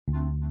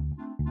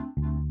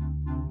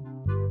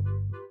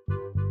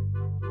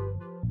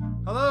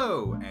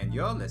Hello, and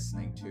you're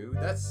listening to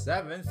The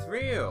Seventh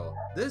Reel.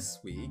 This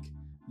week,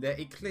 the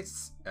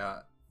Eclipse. Oh,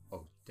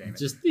 damn it.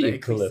 Just the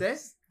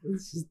Eclipse.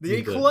 The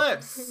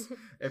Eclipse!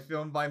 A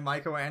film by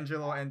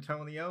Michelangelo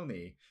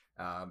Antonioni,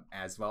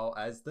 as well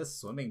as The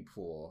Swimming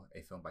Pool,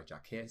 a film by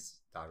Jacques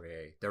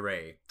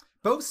Deray,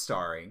 both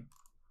starring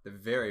the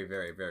very,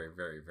 very, very,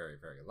 very, very,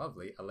 very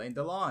lovely Alain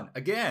Delon.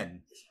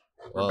 Again,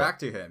 we're back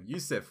to him.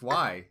 Yusuf,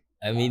 why?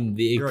 I mean,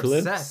 the You're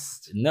Eclipse.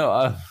 Obsessed. No,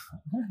 I'm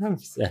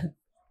upset.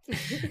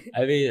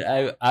 I mean,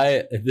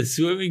 the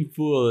Swimming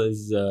Pool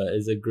is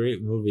a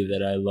great movie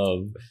that I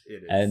love,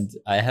 and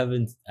I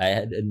hadn't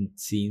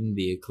seen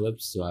the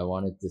Eclipse, so I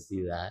wanted to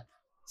see that.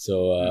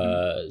 So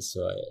I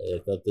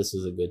thought this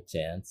was a good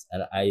chance,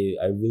 and I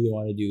really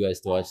wanted you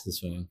guys to watch the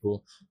Swimming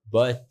Pool,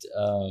 but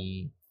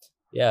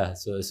yeah.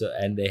 So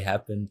and they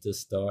happened to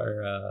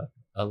star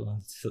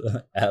Alan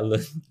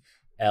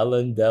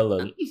Alan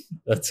Delon.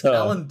 That's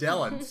Alan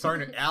Delon,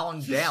 starring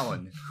Alan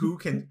Delon, who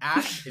can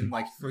act in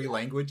like 3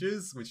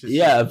 languages, which is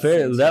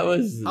apparently that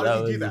was. How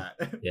did he do that?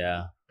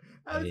 Yeah.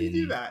 How did he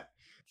do that?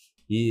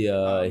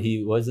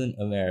 He wasn't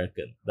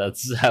American.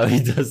 That's how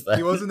he does that.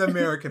 He wasn't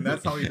American.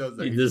 That's how he does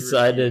that. He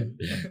decided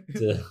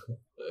to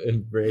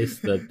embrace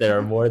that there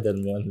are more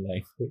than one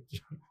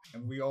language.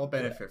 And we all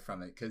benefit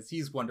from it because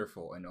he's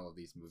wonderful in all of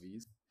these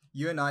movies.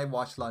 You and I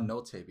watched La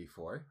Notte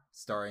before,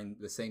 starring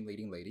the same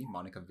leading lady,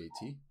 Monica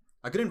Vitti.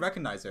 I couldn't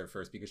recognize her at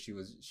first because she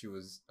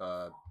was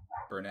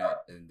brunette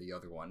in the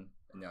other one,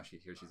 and now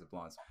she's a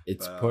blonde.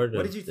 It's part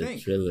of the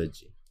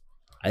trilogy.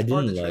 I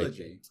didn't like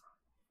it.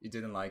 You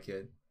didn't like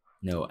it?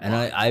 No, and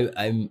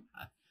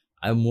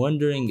I'm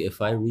wondering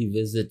if I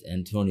revisit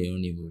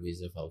Antonioni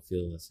movies if I'll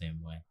feel the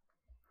same way.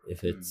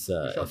 If it's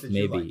if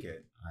maybe like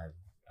it? I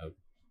thought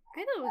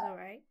it was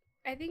alright.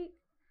 I think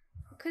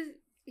because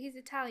he's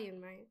Italian,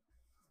 right?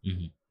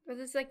 Mm-hmm. But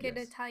it's like an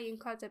Italian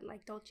concept,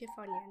 like dolce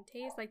far niente.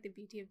 It's like the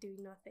beauty of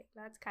doing nothing.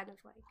 That's kind of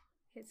like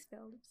his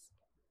films.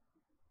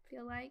 I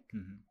feel like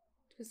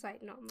just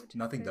like not much.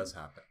 Nothing does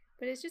happen.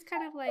 But it's just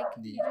kind of like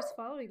you're just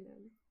following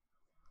them,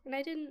 and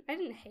I didn't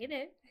hate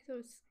it. I thought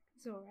it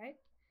was alright.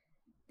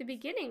 The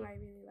beginning, I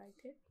really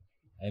liked it.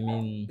 I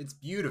mean, it's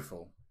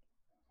beautiful.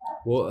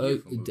 Well,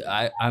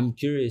 I'm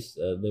curious.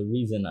 The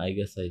reason I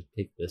guess I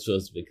picked this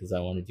was because I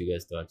wanted you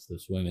guys to watch the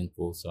Swimming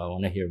Pool, so I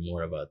want to hear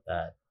more about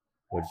that.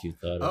 What you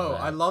thought of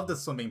that? I love the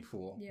Swimming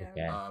Pool. Yeah.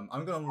 Okay.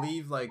 I'm gonna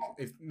leave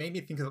it made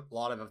me think a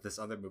lot of this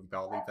other movie, but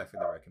I'll leave that for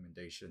the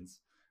recommendations.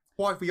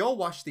 Well, we all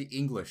watched the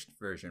English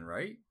version,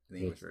 right? The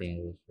English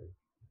version.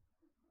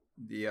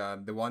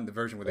 The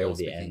version where they all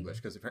speak English,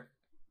 because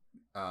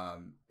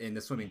in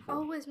the Swimming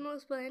Pool. Oh, it's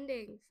multiple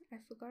endings. I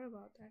forgot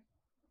about that.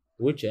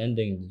 Which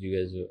ending did you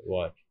guys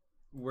watch?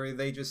 Where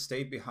they just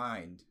stayed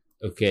behind.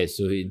 Okay,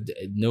 so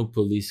no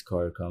police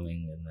car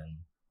coming, and then.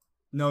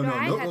 No.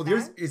 Well,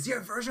 is there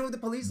a version with the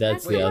police?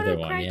 That's the other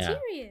one,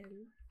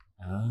 Criterion.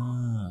 Yeah.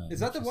 Ah.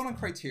 Is that the one on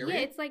Criterion?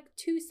 Yeah, it's like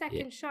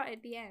 2-second shot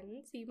at the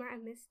end, so you might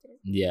have missed it.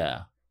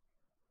 Yeah.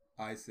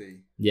 I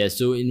see. Yeah,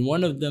 so in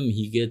one of them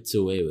he gets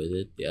away with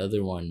it, the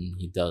other one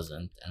he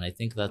doesn't, and I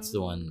think that's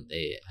the one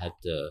they had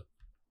to,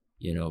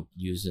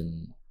 use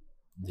in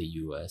the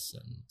U.S.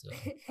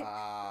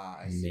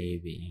 and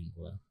maybe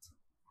England.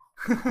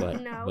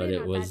 But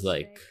it was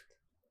like. Strict.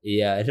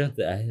 Yeah,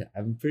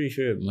 I'm pretty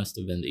sure it must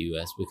have been the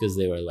U.S. because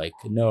they were like,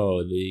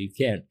 no, you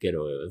can't get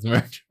away with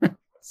murder.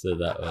 So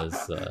that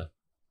was the.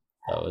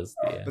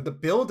 But the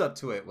build up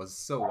to it was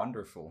so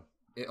wonderful.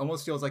 It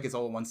almost feels like it's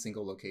all one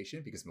single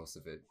location because most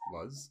of it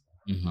was.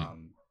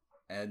 Mm-hmm.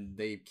 And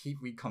they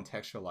keep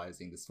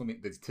recontextualizing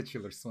the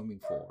titular swimming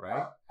pool,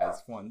 right,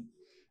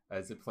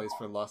 as a place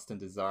for lust and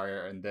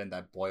desire, and then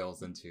that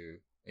boils into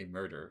a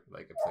murder,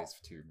 like a place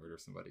to murder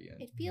somebody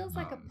in. It feels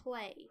like a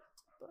play.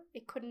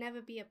 It could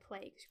never be a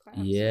play.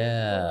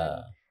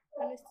 Yeah.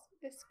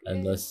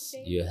 Unless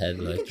you had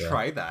you like can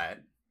try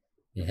that.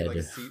 You had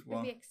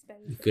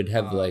you could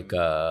have like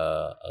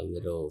a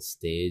little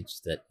stage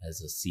that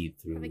has a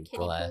see-through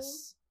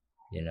glass,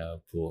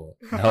 pool.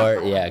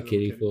 Or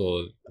kiddie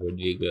pool would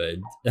be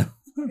good.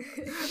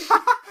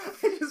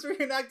 Just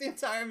reenact the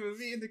entire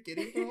movie in the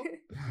kiddie pool.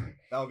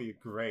 That would be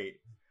great.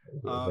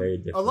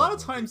 A lot of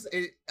times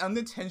it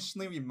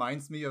unintentionally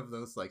reminds me of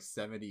those like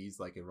 70s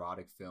like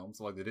erotic films.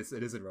 Like it is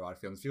an erotic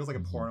film. It feels like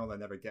a porno that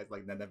never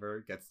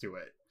gets to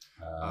it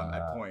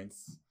at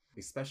points,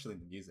 especially in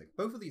the music.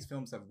 Both of these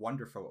films have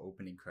wonderful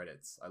opening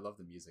credits. I love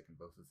the music in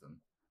both of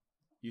them.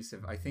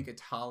 Yusuf, I think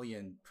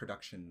Italian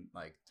production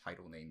like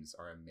title names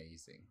are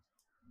amazing.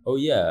 Oh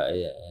yeah.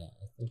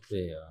 I think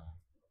they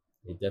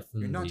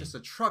definitely. You're not just a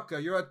trucker,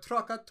 you're a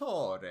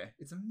truccatore.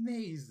 It's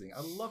amazing.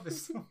 I love it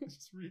so much.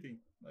 Just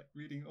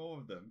reading all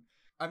of them.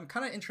 I'm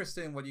kind of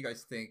interested in what you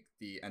guys think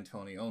the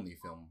Antonioni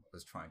film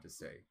was trying to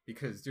say,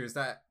 because there's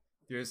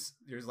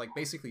like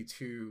basically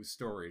 2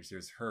 stories.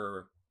 There's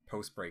her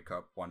post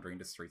breakup wandering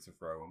the streets of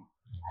Rome,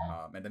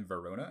 and then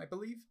Verona, I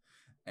believe,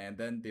 and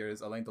then there's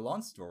Alain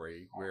Delon's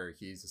story where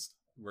he just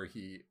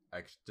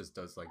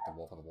does like the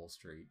Wolf of Wall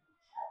Street.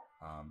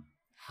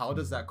 How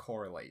does that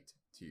correlate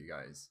to you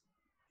guys?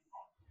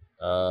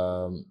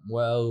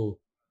 Well,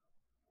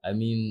 I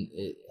mean,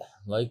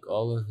 like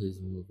all of his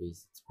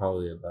movies, it's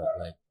probably about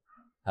like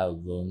how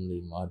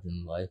lonely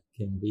modern life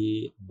can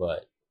be,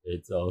 but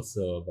it's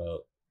also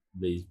about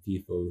these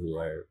people who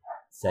are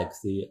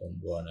sexy and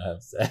want to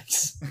have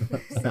sex.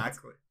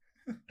 Exactly.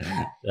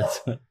 That's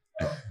what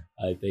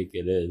I think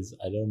it is.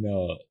 I don't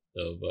know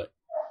though, but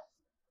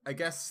I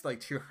guess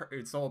like to her,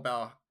 it's all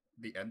about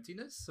the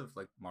emptiness of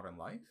like modern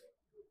life.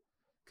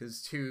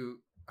 Because to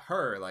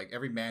her, like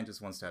every man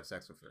just wants to have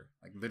sex with her.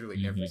 Like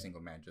literally every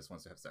single man just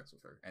wants to have sex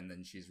with her. And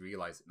then she's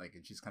realized like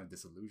and she's kind of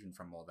disillusioned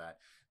from all that.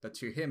 But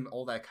to him,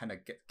 all that kind of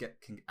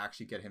can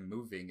actually get him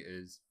moving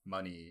is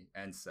money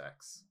and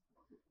sex.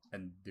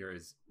 And there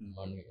is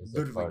money is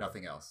literally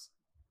nothing else.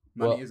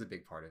 Money well, is a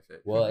big part of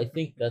it. well, I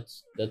think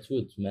that's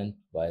what's meant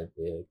by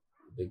the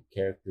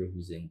character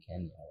who's in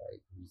Kenya,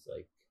 right? Who's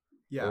like,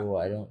 yeah. Oh,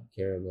 I don't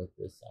care about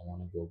this. I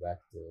want to go back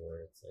to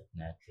where it's like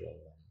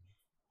natural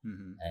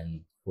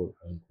and quote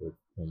unquote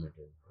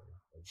primitive.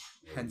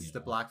 Hence the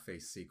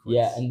blackface sequence.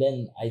 Yeah, and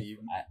then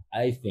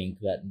I think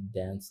that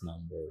dance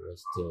number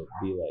was to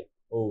be like,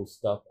 oh,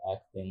 stop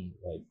acting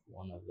like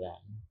one of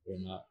them. You're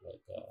not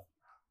like a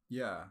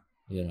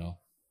you know.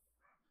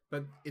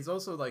 But it's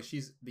also like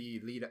she's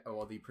the lead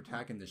or the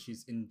protagonist.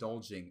 She's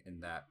indulging in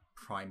that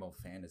primal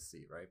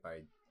fantasy, right?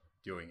 By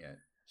doing it,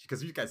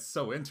 because you guys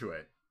so into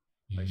it.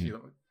 Like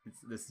it's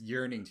this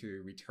yearning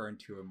to return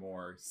to a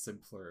more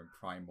simpler and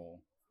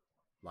primal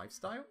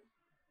lifestyle.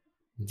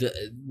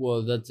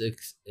 Well, that's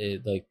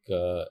like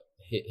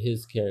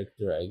his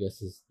character, I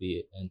guess, is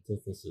the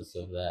antithesis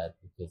of that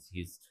because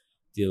he's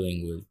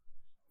dealing with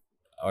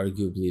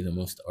arguably the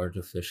most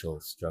artificial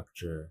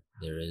structure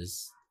there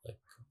is. Like,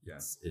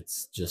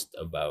 it's just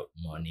about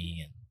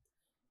money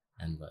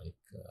and like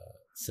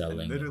selling,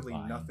 and literally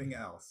nothing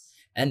else.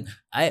 And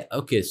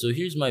so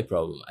here's my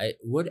problem.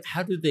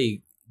 How do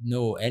they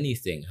know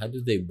anything? How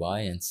do they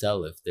buy and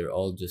sell if they're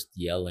all just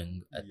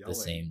yelling at the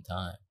same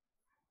time?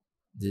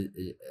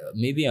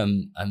 Maybe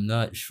I'm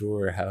not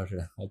sure how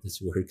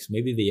this works.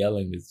 Maybe the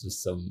yelling is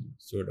just some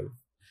sort of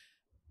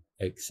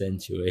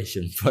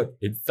accentuation, but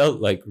it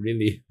felt like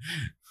really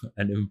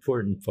an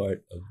important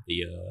part of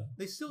the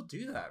they still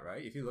do that,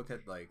 right? If you look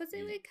at like was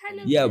it like kind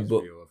of but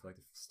of like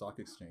the stock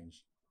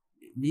exchange,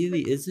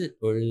 really, is it,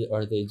 or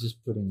are they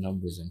just putting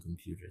numbers in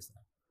computers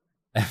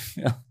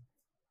now?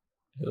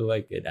 I feel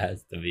like it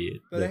has to be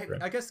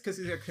different. I guess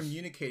because they're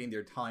communicating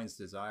their clients'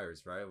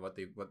 desires, right? What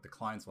the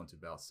clients want to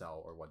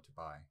sell or want to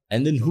buy.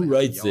 And then who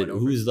writes it?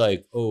 Who's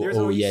like,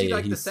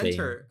 like the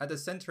center at the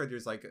center.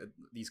 There's like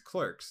these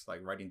clerks like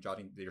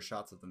jotting their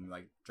shots of them,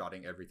 like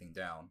jotting everything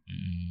down.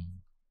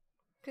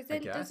 Because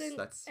then doesn't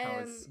that's how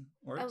it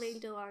works. Alain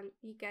Delon,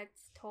 he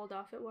gets told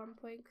off at one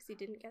point because he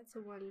didn't get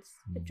someone's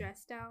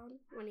address down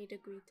when he'd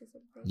agreed to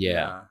something.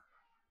 Yeah.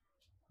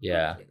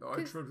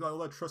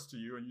 I'll trust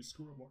you and you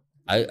screw them up.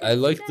 I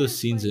like those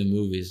scenes in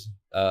movies.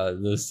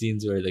 Those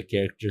scenes where the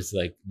characters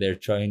like they're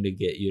trying to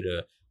get you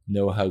to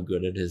know how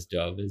good at his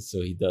job is,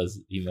 so he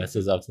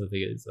messes up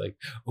something. And it's like,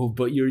 oh,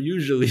 but you're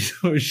usually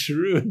so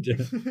shrewd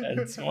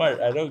and smart.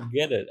 I don't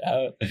get it.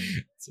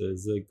 So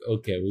it's like,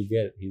 okay, we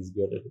get it. He's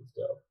good at his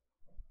job.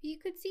 You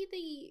could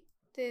see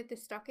the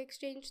stock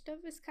exchange stuff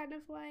is kind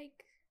of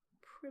like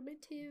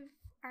primitive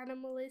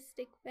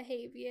animalistic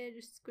behavior,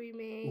 just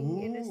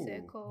screaming in a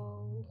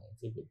circle.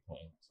 That's a good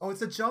point. Oh,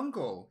 it's a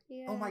jungle.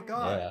 Yeah. Oh my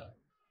god. Yeah.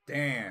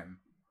 Damn.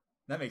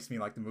 That makes me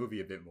like the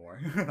movie a bit more.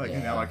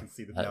 Now I can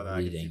see the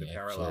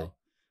parallel.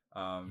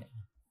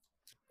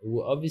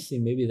 Well, obviously,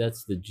 maybe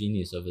that's the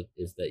genius of it,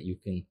 is that you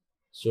can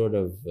sort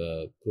of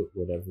put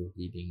whatever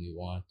reading you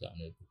want on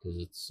it because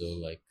it's so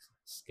like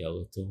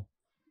skeletal.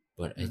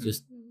 But I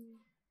just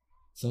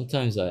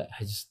sometimes I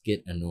just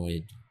get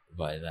annoyed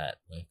by that.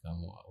 Like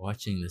I'm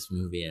watching this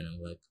movie and I'm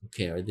like,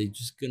 okay, are they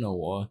just gonna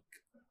walk?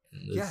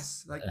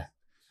 Yes, like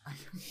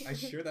I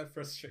share that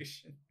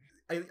frustration.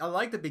 I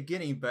like the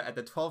beginning, but at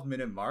the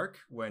 12-minute mark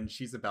when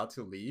she's about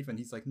to leave and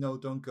he's like, no,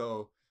 don't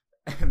go.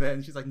 And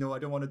then she's like, no, I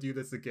don't want to do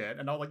this again.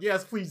 And I'm like,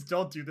 yes, please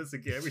don't do this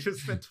again. We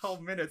just spent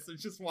 12 minutes and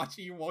just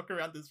watching you walk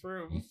around this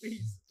room.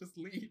 Please, just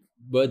leave.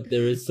 But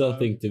there is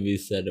something to be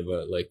said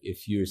about like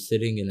if you're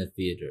sitting in a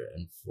theater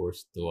and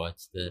forced to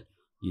watch that,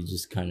 you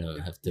just kind of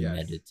have to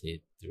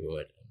meditate through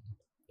it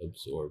and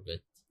absorb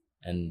it.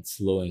 And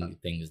slowing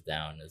things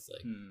down is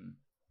like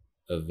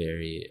a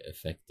very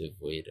effective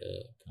way to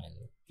kind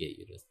of get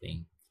you to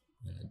think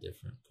in a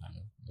different kind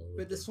of mode.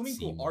 But the swimming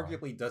pool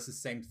arguably does the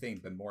same thing,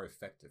 but more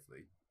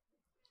effectively.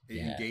 It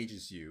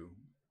engages you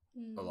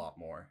a lot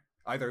more.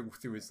 Either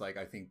through its like,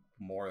 I think,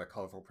 more a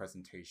colorful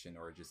presentation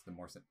or just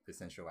the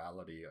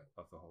sensuality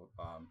of the whole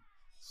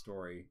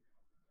story.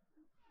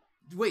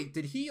 Wait,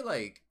 did he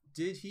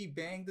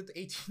bang the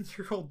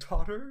 18-year-old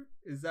daughter?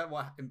 Is that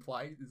what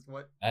implied?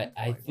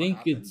 I think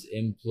it's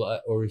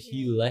implied, or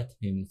he let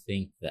him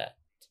think that.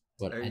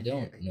 But I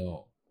don't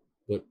know.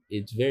 But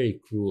it's very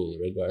cruel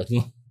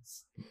regardless.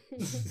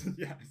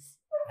 Yes.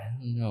 I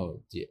don't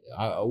know.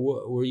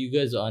 Were you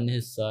guys on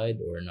his side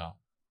or not?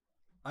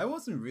 I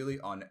wasn't really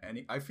on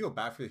I feel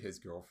bad for his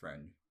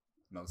girlfriend,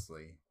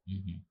 mostly.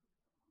 Mm-hmm.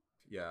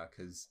 Yeah,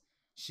 because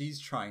she's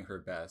trying her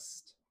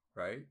best,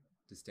 right,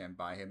 to stand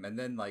by him. And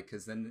then like,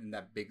 because then in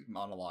that big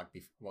monologue,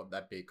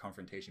 that big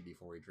confrontation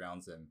before he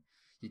drowns him,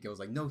 he goes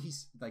like, no,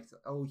 he's like,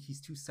 oh, he's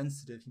too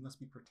sensitive, he must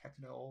be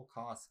protected at all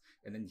costs.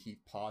 And then he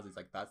pauses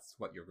like, that's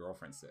what your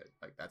girlfriend said,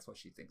 like that's what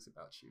she thinks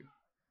about you.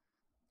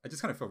 I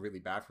just kind of feel really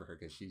bad for her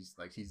because she's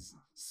like, he's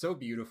so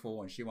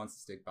beautiful and she wants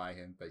to stick by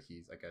him, but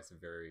he's, I guess, a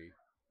very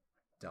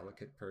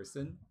delicate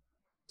person,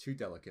 too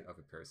delicate of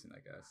a person, I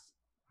guess.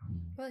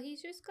 Well,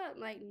 he's just got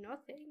like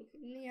nothing.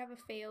 Didn't he have a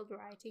failed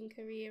writing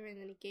career and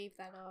then he gave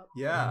that up?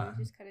 Yeah. And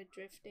he's just kind of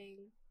drifting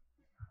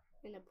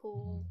in a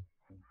pool.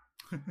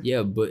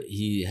 Yeah, but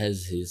he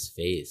has his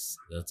face.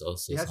 That's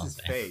also something. He has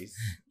his face.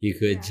 You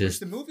could just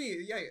the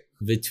movie, yeah.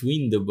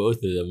 Between the both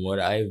of them, what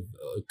I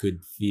could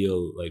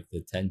feel like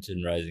the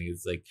tension rising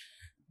is like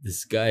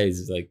this guy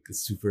is like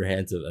super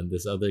handsome, and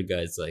this other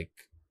guy's like,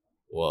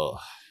 well,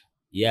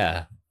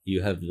 yeah,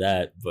 you have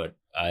that, but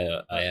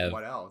I have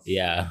what else?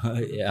 Yeah,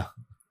 yeah.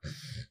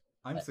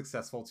 I'm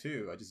successful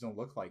too. I just don't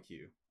look like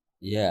you.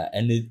 Yeah,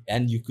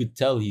 and you could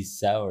tell he's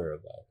sour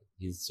about it.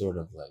 He's sort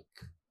of like,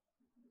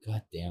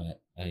 God damn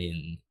it. I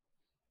mean,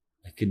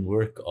 I can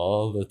work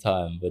all the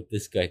time, but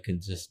this guy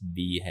can just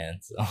be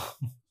handsome.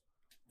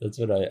 That's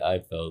what I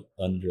felt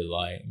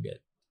underlying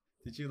it.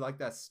 Did you like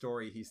that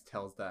story he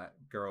tells that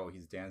girl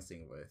he's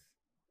dancing with?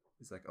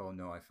 He's like, oh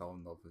no, I fell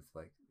in love with,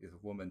 like, if a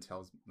woman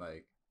tells,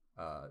 like,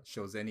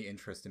 shows any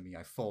interest in me,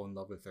 I fall in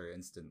love with her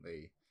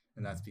instantly.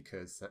 And that's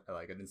because,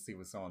 like, I didn't sleep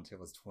with someone until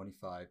I was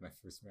 25, my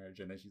first marriage.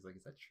 And then she's like,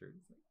 is that true?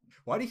 Like,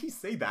 why did he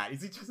say that?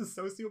 Is he just a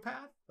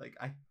sociopath? Like,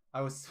 I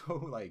was so,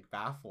 like,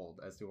 baffled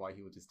as to why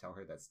he would just tell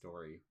her that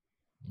story.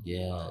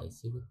 Yeah,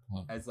 that's a good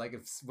point. As, like, a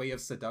way of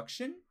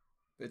seduction?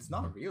 It's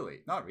not really.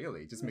 Not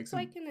really. It just makes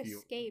like an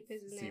escape,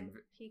 isn't it?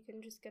 He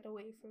can just get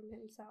away from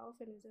himself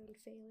and his own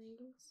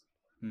failings.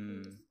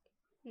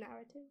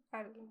 Narrative?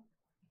 I don't know.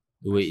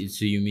 Wait,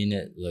 so you mean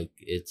it like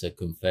it's a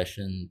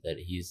confession that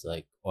he's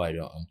like, oh,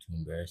 I'm too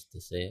embarrassed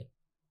to say it?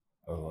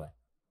 Or what?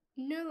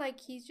 No, like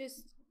he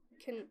just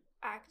can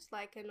act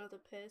like another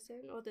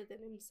person other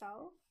than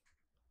himself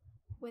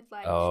with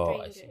like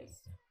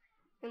strangers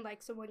and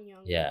like someone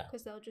young. Yeah.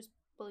 Because they'll just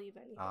believe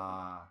anything.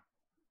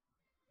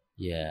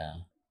 Yeah.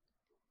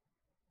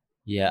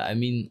 Yeah, I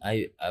mean,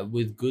 I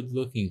with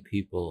good-looking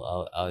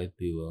people, I'd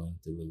be willing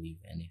to believe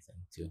anything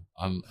too.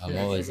 I'm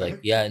always like,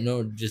 yeah,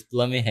 no, just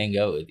let me hang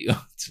out with you.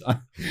 It's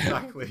fine.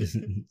 Exactly.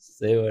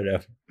 Say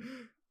whatever.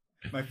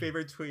 My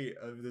favorite tweet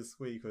of this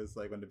week was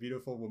like, when the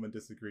beautiful woman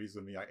disagrees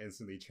with me, I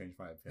instantly change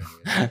my opinion.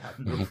 I have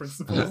no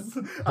principles.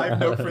 I have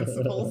no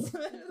principles.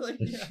 Like,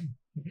 yeah.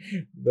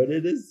 But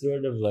it is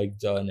sort of like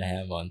John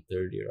Hamm on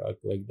 30 Rock.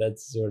 Like,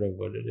 that's sort of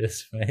what it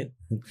is, right?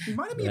 It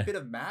reminded me a bit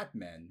of Mad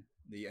Men.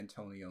 The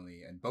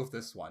Antonioni, and both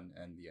this one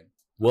and the.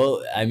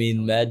 Well, I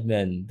mean, Mad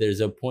Men. There's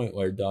a point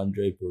where Don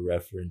Draper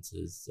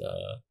references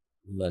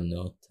La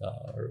Nota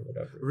or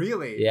whatever.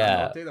 Really? Yeah.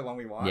 La Nota, the one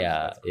we watched.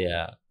 Yeah, cool.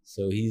 Yeah.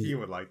 So he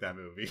would like that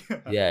movie.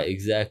 Yeah,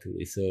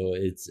 exactly.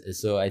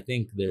 So I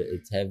think that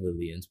it's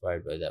heavily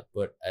inspired by that.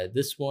 But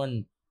this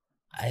one,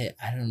 I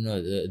don't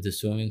know. The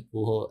swimming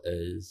pool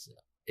is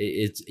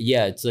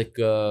it's like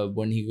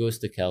when he goes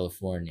to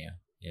California,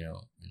 you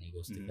know, when he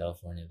goes to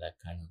California, that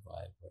kind of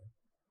vibe.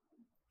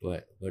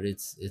 But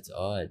it's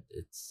odd.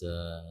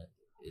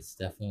 It's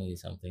definitely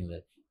something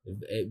that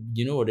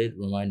you know what it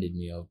reminded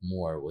me of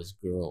more was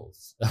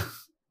Girls.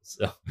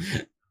 So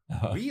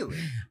really,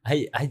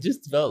 I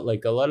just felt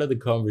like a lot of the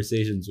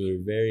conversations were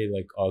very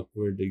like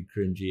awkward and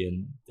cringy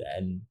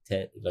and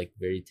like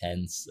very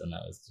tense, and I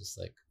was just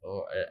like,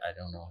 oh, I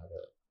don't know how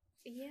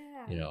to.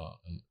 Yeah. You know.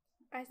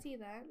 I see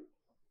that.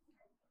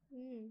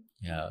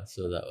 Yeah.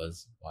 So that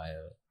was why I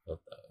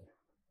felt that way.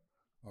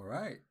 All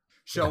right.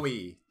 Shall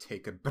we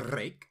take a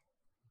break?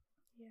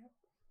 Yeah.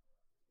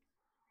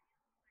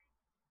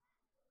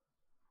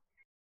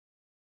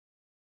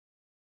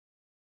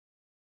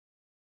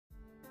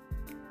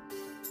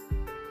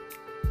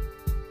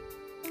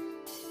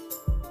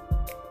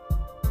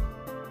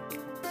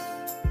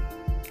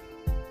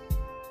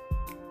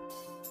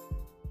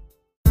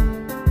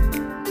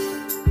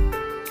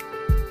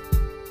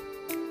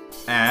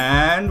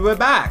 And we're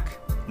back.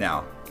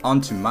 Now, on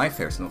to my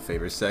personal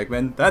favorite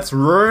segment. That's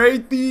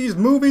Rate These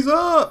Movies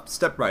Up!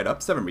 Step right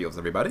up. 7 reels,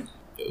 everybody.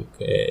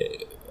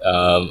 Okay.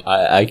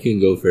 I can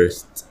go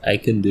first. I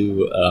can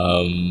do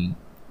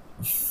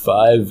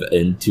 5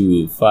 and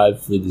 2.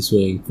 5 for the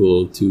swimming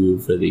pool, 2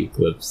 for the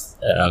Eclipse.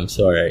 And I'm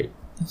sorry.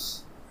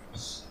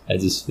 I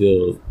just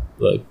feel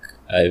like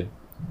I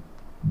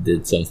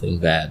did something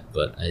bad,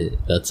 but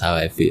that's how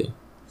I feel.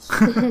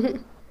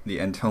 The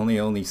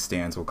Antonioni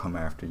stands will come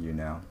after you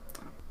now.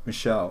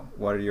 Michelle,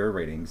 what are your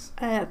ratings?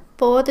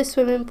 4 the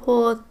swimming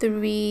pool,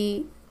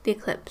 3 the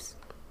Eclipse.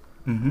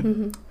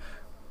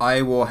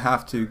 I will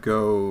have to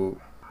go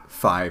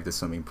 5 the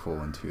swimming pool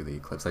and 2 the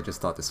Eclipse. I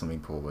just thought the swimming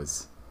pool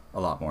was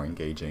a lot more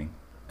engaging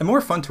and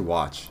more fun to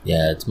watch.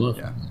 Yeah, it's more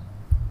fun.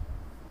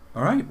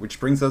 All right, which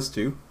brings us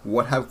to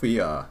what have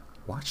we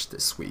watched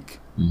this week?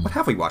 Mm. What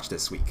have we watched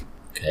this week?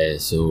 Okay,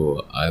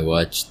 so I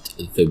watched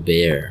The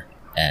Bear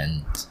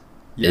and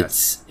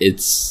Yes.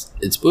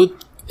 It's both.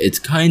 It's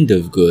kind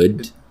of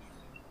good,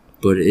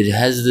 but it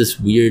has this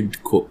weird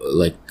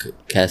like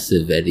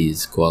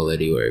Cassavetes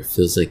quality where it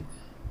feels like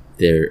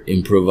they're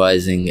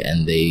improvising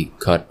and they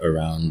cut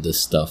around the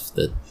stuff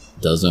that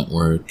doesn't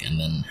work, and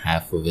then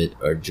half of it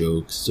are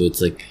jokes. So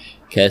it's like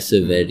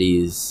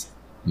Cassavetes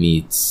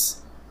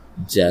meets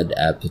Judd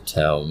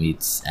Apatow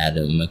meets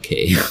Adam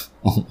McKay.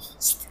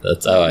 Almost.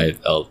 That's how I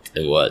felt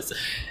it was.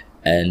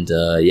 And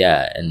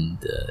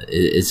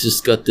it's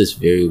just got this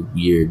very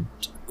weird,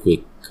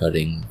 quick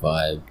cutting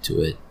vibe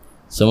to it.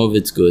 Some of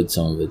it's good,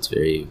 some of it's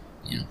very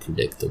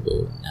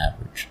predictable and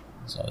average.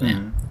 So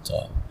that's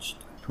all I watched.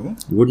 Cool.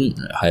 Wouldn't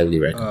highly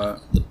recommend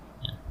it.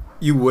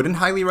 You wouldn't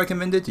highly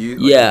recommend it? Do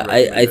you?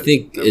 I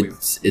think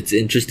it's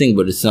interesting,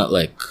 but it's not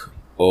like,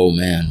 oh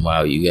man,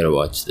 wow, you gotta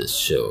watch this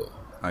show.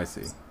 I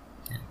see.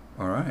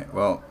 All right.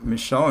 Well,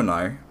 Michelle and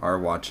I are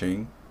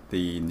watching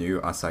the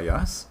new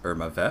Asayas or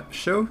Mavet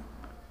show,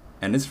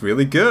 and it's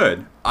really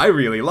good. I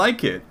really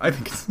like it. I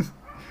think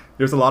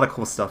there's a lot of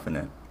cool stuff in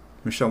it.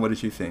 Michelle, what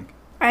did you think?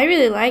 I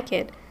really like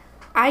it.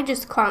 I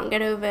just can't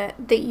get over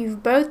that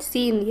you've both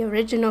seen the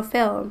original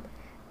film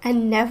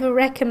and never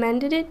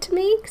recommended it to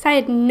me, because I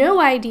had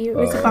no idea it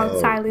was about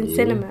silent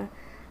cinema.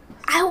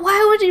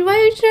 Why would you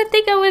not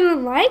think I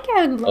wouldn't like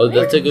it? Oh,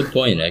 that's a good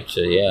point,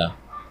 actually. Yeah.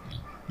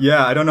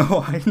 Yeah, I don't know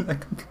why.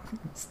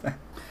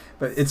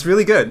 But it's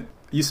really good.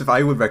 Yusuf,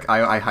 I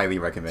highly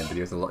recommend it.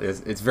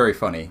 It's very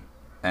funny,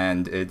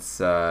 and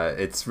it's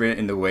written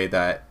in a way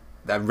that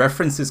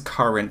references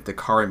the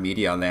current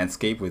media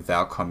landscape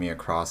without coming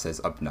across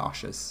as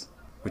obnoxious,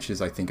 which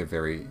is, I think, a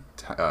very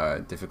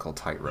difficult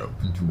tightrope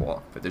to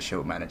walk, but the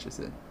show manages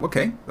it.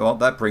 Okay, well,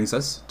 that brings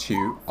us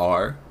to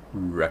our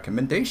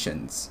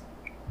recommendations.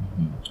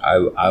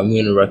 I'm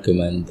going to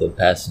recommend The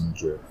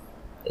Passenger.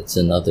 It's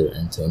another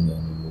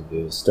Antonioni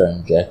movie. It was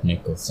starring Jack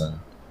Nicholson,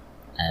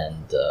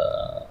 and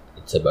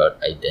it's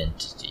about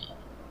identity,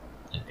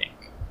 I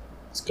think.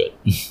 It's good.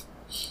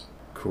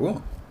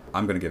 Cool.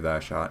 I'm going to give that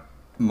a shot.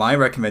 My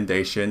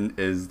recommendation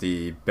is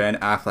the Ben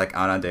Affleck,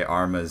 Ana de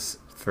Armas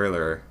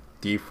thriller,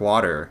 Deep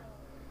Water,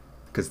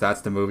 because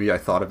that's the movie I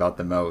thought about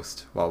the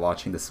most while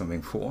watching The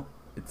Swimming Pool.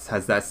 It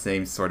has that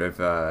same sort of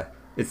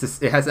it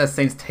has that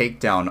same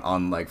takedown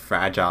on like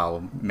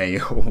fragile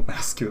male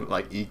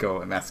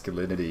ego and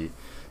masculinity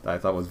that I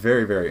thought was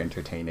very, very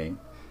entertaining.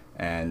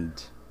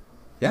 And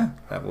yeah,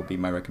 that will be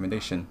my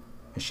recommendation.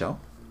 Michelle?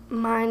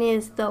 Mine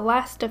is The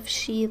Last of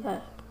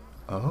Sheila.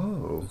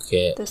 Oh.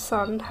 Okay. The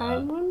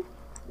Sondheim one.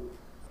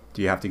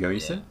 Do you have to go, you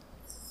said?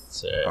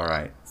 Sure. All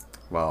right.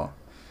 Well,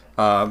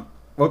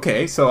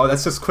 okay, so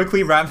let's just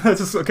quickly wrap.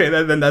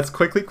 Then let's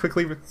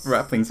quickly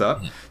wrap things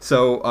up.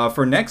 So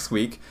for next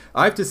week,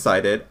 I've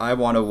decided I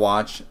want to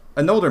watch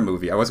an older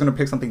movie. I was going to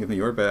pick something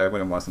newer, but I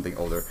want to watch something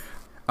older.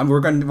 We're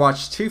going to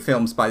watch two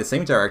films by the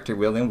same director,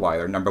 William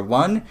Wyler. Number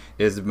one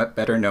is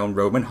better known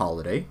Roman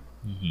Holiday.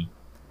 Mm-hmm.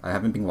 I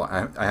haven't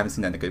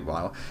seen that in a good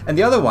while. And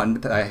the other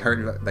one that I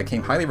heard that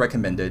came highly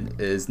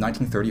recommended is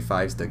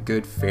 1935's The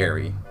Good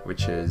Fairy,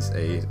 which is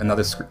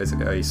another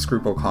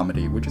screwball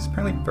comedy, which is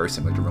apparently very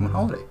similar to Roman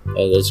Holiday.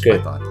 Oh, that's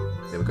great. I thought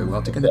they would go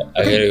well together.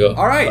 I gotta go.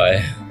 All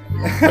right.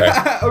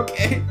 Bye.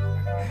 Okay.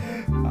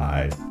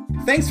 Bye.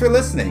 Thanks for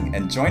listening,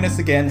 and join us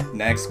again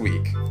next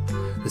week.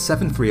 The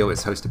Seventh Reel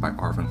is hosted by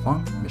Arvin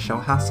Huang,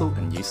 Michelle Hassel,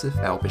 and Yusuf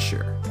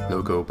El-Bashir.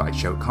 Logo by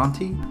Joe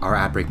Conti. Our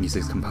ad break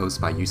music is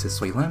composed by Yusuf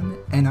Suilem,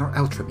 and our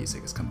outro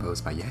music is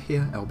composed by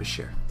Yahya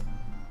El-Bashir.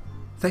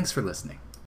 Thanks for listening.